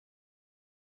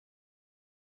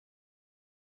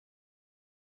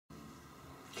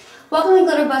Welcome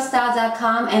to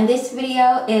glitterbuststyle.com, and this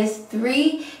video is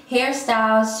 3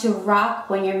 hairstyles to rock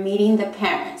when you're meeting the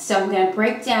parents. So I'm going to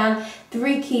break down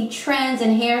 3 key trends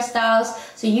and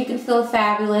hairstyles so you can feel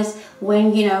fabulous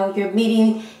when you're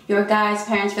meeting your guys'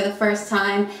 parents for the first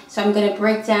time. So I'm going to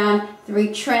break down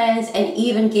 3 trends and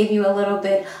even give you a little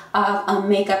bit of a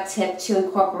makeup tip to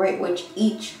incorporate with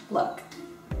each look.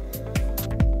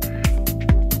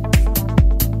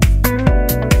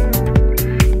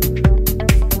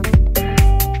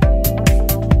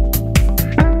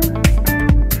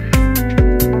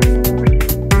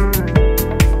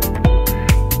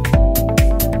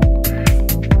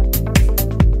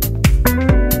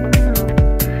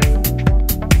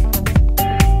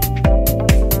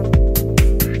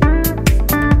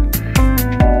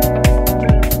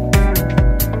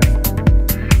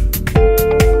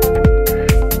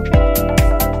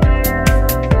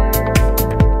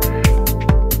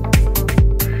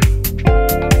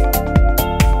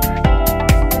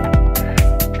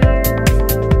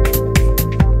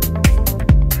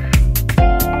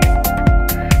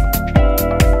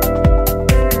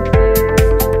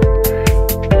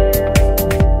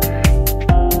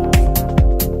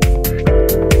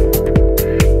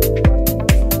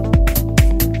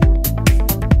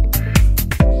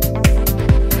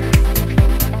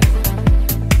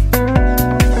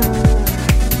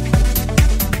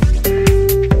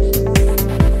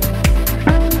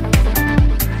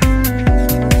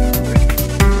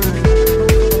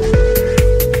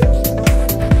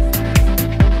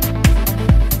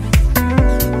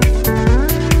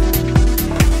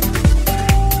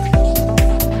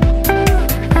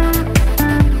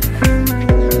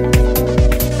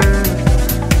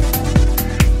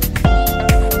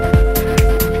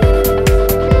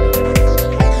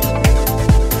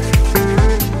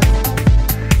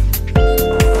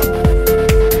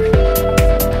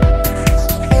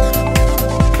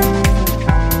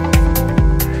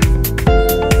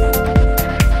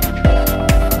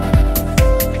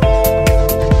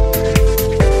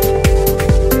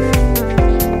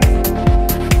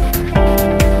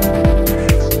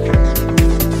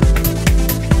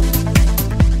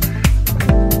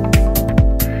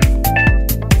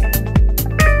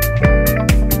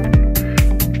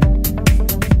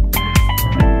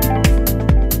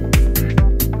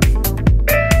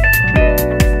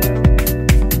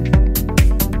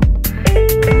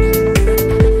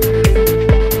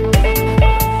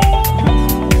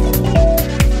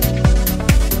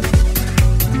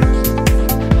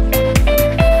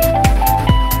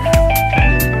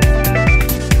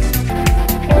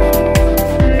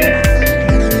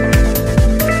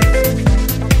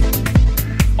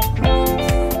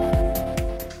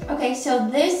 So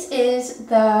this is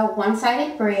the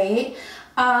one-sided braid.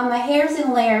 My hair is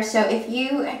in layers, so if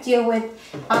you deal with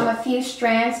a few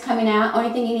strands coming out, only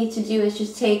thing you need to do is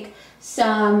just take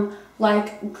some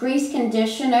grease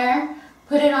conditioner,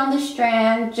 put it on the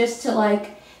strand just to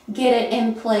get it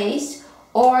in place,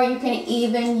 or you can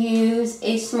even use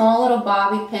a small little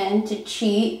bobby pin to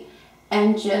cheat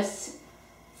and just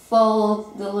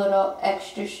fold the little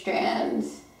extra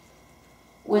strands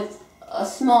with a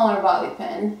smaller bobby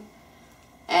pin,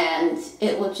 and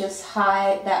it will just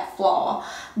hide that flaw.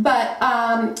 But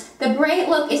the braid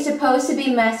look is supposed to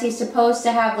be messy, supposed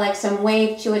to have some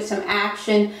wave to it, some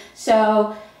action.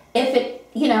 So if it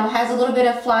has a little bit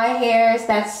of fly hairs,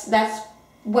 that's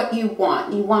what you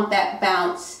want. You want that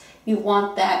bounce. You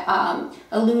want that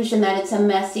illusion that it's a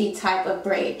messy type of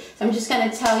braid. So I'm just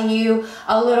going to tell you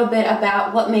a little bit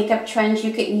about what makeup trends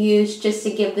you could use just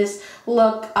to give this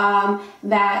look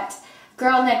that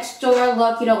girl next door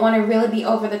look. You don't want to really be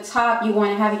over the top. You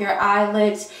want to have your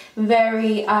eyelids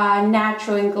very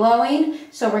natural and glowing.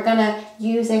 So we're going to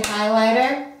use a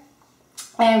highlighter,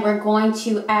 and we're going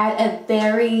to add a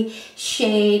berry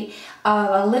shade of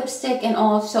a lipstick and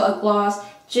also a gloss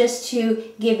just to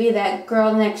give you that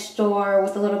girl next door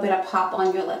with a little bit of pop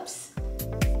on your lips.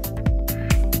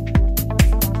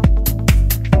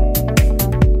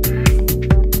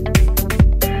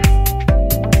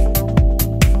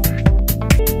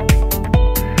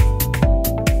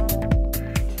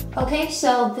 Okay,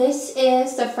 so this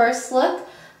is the first look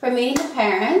for meeting the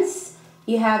parents.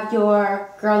 You have your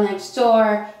girl next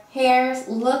door hair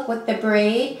look with the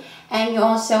braid, and you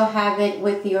also have it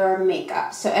with your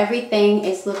makeup. So everything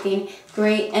is looking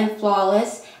great and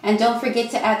flawless. And don't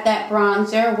forget to add that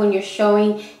bronzer when you're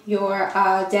showing your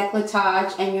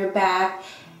décolletage and your back,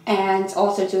 and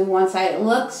also doing one-sided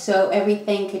looks, so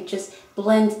everything could just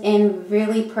blend in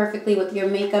really perfectly with your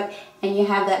makeup and you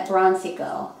have that bronzy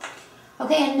glow.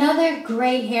 Okay, another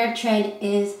great hair trend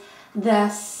is the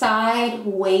side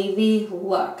wavy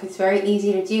look. It's very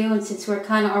easy to do, and since we're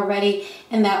kind of already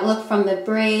in that look from the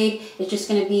braid, it's just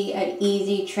going to be an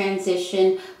easy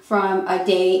transition from a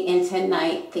day into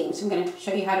night theme. So I'm going to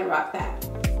show you how to rock that.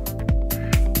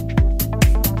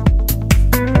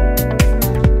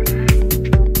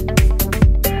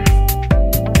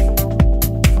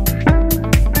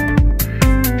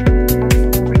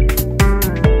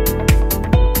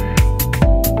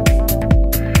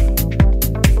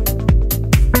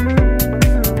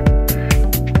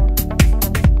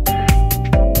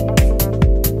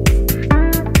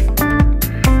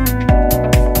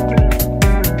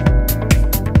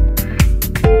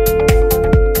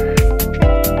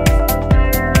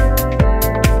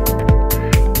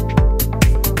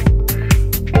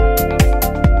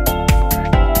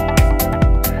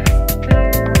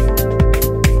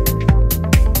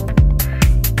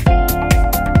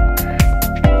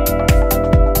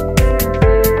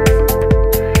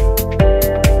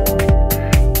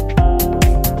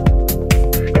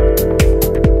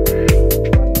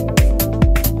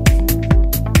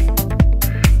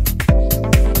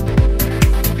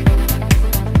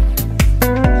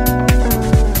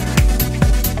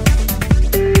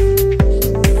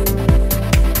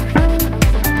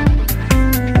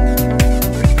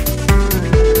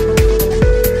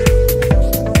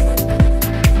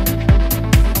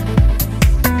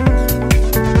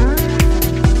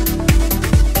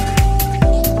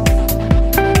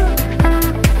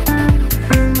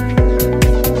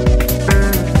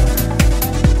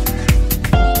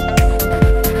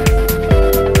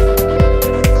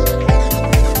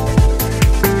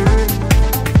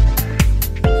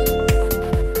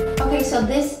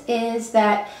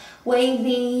 That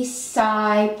wavy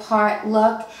side part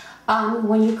look.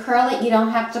 When you curl it, you don't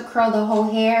have to curl the whole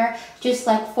hair, just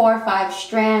like 4 or 5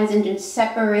 strands, and just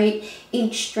separate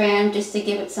each strand just to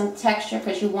give it some texture,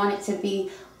 because you want it to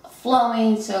be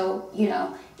flowing, so you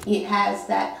know it has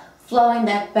that flowing,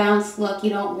 that bounce look.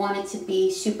 You don't want it to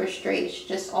be super straight. It's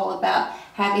just all about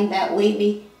having that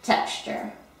wavy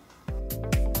texture.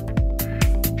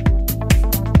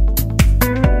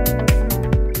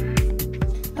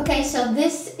 Okay, so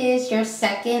this is your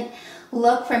second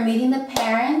look for meeting the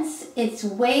parents. It's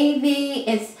wavy,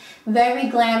 it's very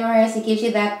glamorous. It gives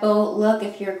you that bold look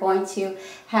if you're going to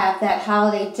have that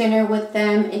holiday dinner with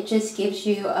them. It just gives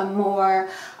you a more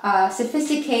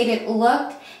sophisticated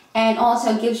look, and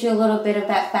also gives you a little bit of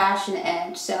that fashion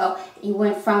edge. So you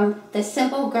went from the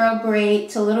simple girl braid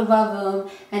to little vavoom,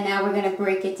 and now we're going to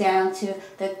break it down to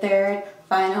the third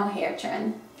final hair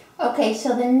trend. Okay,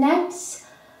 so the next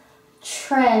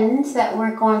trend that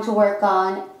we're going to work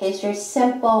on is your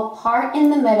simple part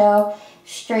in the middle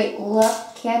straight look.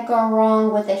 Can't go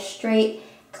wrong with a straight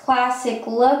classic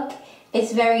look.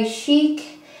 It's very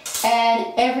chic,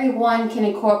 and everyone can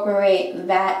incorporate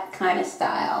that kind of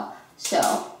style.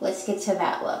 So let's get to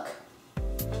that look.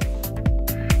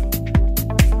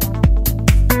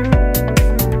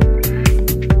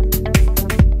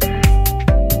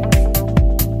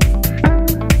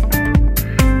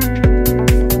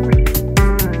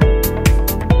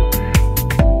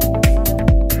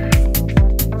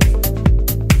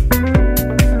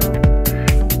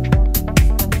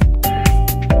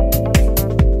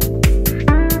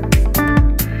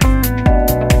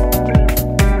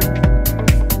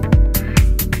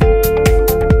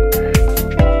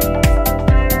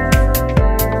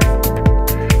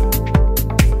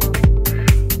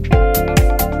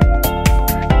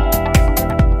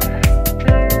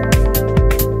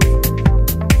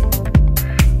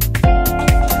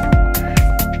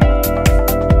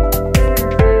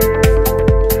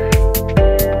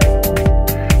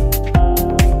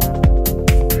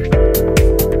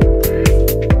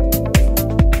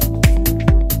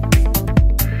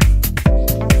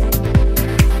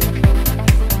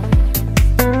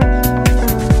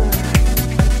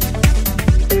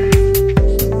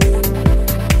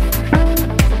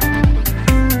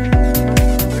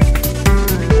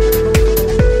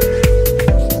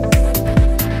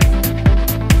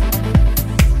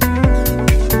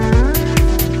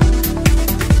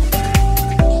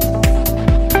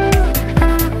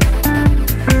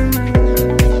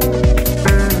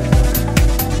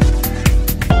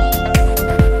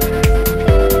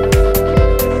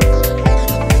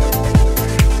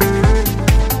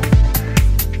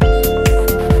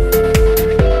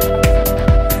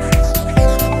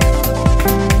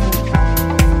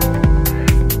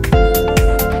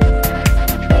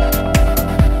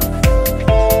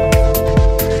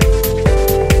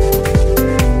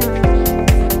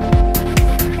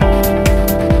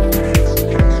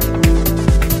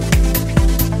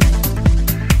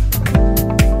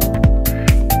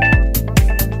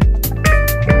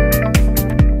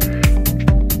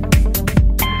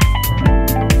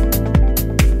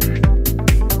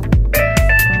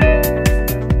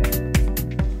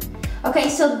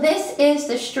 this is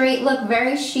the straight look,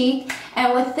 very chic.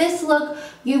 And with this look,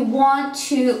 you want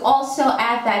to also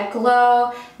add that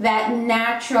glow, that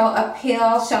natural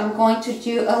appeal. So I'm going to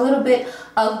do a little bit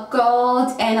of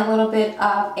gold and a little bit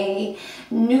of a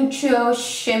neutral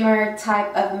shimmer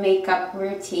type of makeup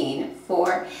routine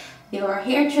for your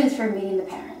hair trends for meeting the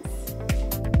parents.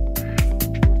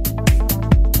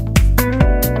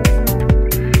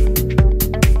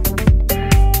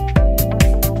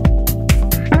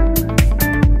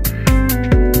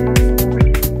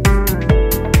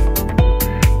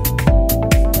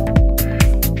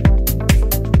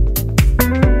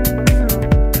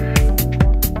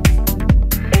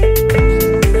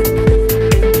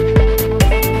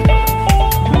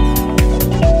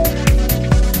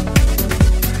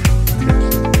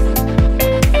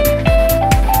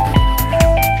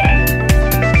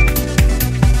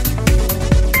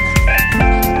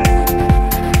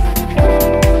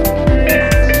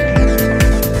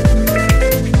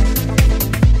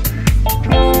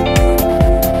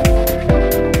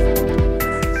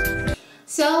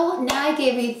 So now I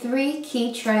gave you 3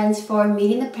 key trends for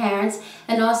meeting the parents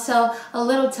and also a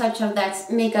little touch of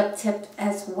that makeup tip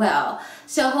as well.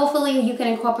 So hopefully you can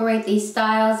incorporate these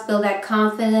styles, build that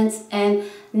confidence, and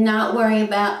not worry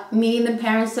about meeting the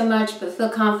parents so much, but feel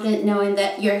confident knowing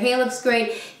that your hair looks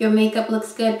great, your makeup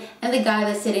looks good, and the guy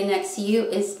that's sitting next to you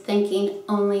is thinking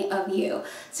only of you.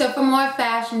 So for more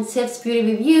fashion tips,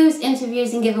 beauty reviews,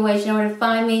 interviews, and giveaways, you know where to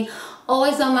find me.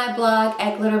 Always on my blog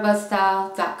at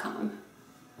glitterbuzzstyle.com.